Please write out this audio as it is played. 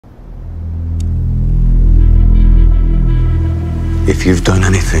if you've done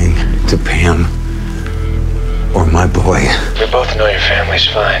anything to Pam or my boy. We both know your family's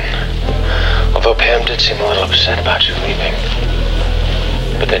fine. Although Pam did seem a little upset about you leaving.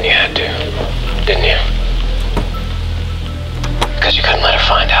 But then you had to, didn't you? Because you couldn't let her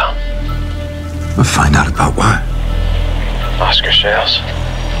find out. Find out about what? Oscar Shales.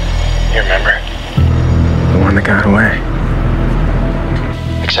 You remember? The one that got away.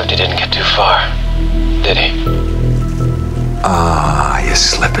 Except he didn't get too far, did he? Ah, you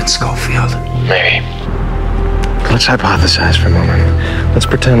slipping, Schofield. Maybe. Let's hypothesize for a moment. Let's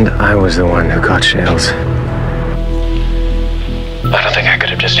pretend I was the one who caught Shales. I don't think I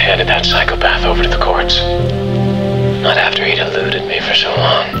could have just handed that psychopath over to the courts. Not after he'd eluded me for so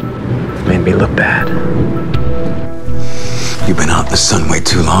long. Made me look bad. You've been out in the sun way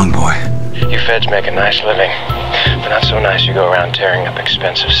too long, boy. You feds make a nice living, but not so nice you go around tearing up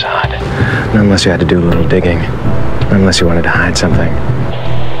expensive sod. Not unless you had to do a little digging. Not unless you wanted to hide something.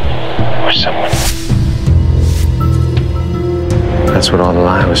 Or someone. That's what all the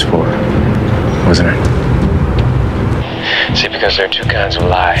lie was for, wasn't it? See, because there are two kinds of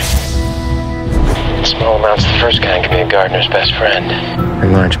lie. In small amounts, the first kind can be a gardener's best friend.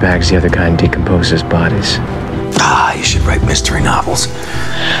 In large bags, the other kind decomposes bodies. Ah, you should write mystery novels.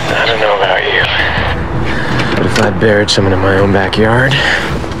 I don't know about you, but if I buried someone in my own backyard,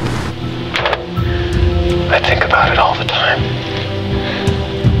 I think about it all the time.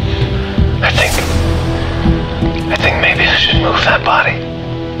 I think maybe I should move that body.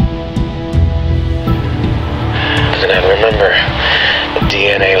 Then I'd remember the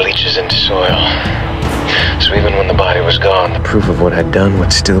DNA leaches into soil. So even when the body was gone, the proof of what I'd done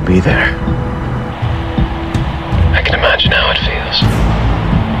would still be there. I can imagine how it feels.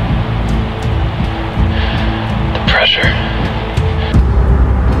 The pressure.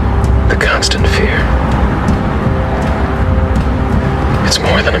 The constant fear. It's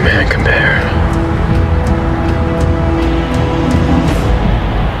more than a man can bear.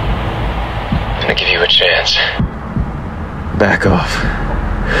 I'm gonna give you a chance. Back off.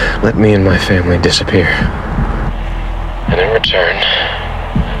 Let me and my family disappear. And in return,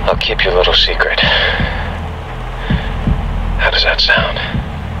 I'll keep your little secret. How does that sound?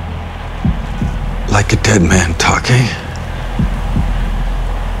 Like a dead man talking?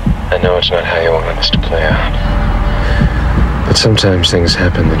 I know it's not how you wanted this to play out. But sometimes things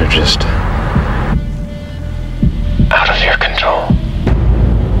happen that are just out of your control.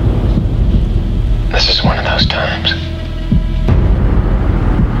 This is one of those times.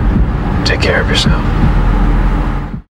 Take care of yourself.